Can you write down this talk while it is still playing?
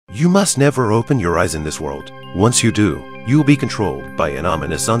You must never open your eyes in this world. Once you do, you will be controlled by an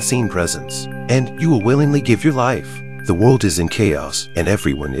ominous unseen presence, and you will willingly give your life. The world is in chaos, and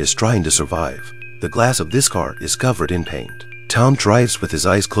everyone is trying to survive. The glass of this car is covered in paint. Tom drives with his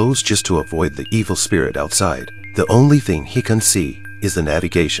eyes closed just to avoid the evil spirit outside. The only thing he can see is the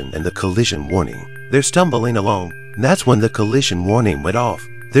navigation and the collision warning. They're stumbling along, and that's when the collision warning went off.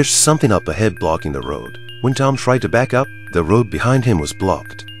 There's something up ahead blocking the road. When Tom tried to back up, the road behind him was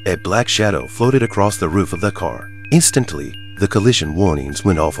blocked. A black shadow floated across the roof of the car. Instantly, the collision warnings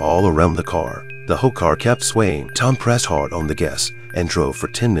went off all around the car. The whole car kept swaying. Tom pressed hard on the gas and drove for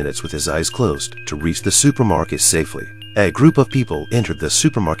 10 minutes with his eyes closed to reach the supermarket safely. A group of people entered the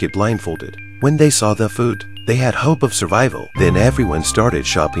supermarket blindfolded. When they saw the food, they had hope of survival. Then everyone started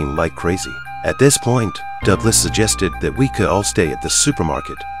shopping like crazy. At this point, Douglas suggested that we could all stay at the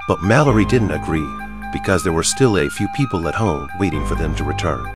supermarket, but Mallory didn't agree because there were still a few people at home waiting for them to return.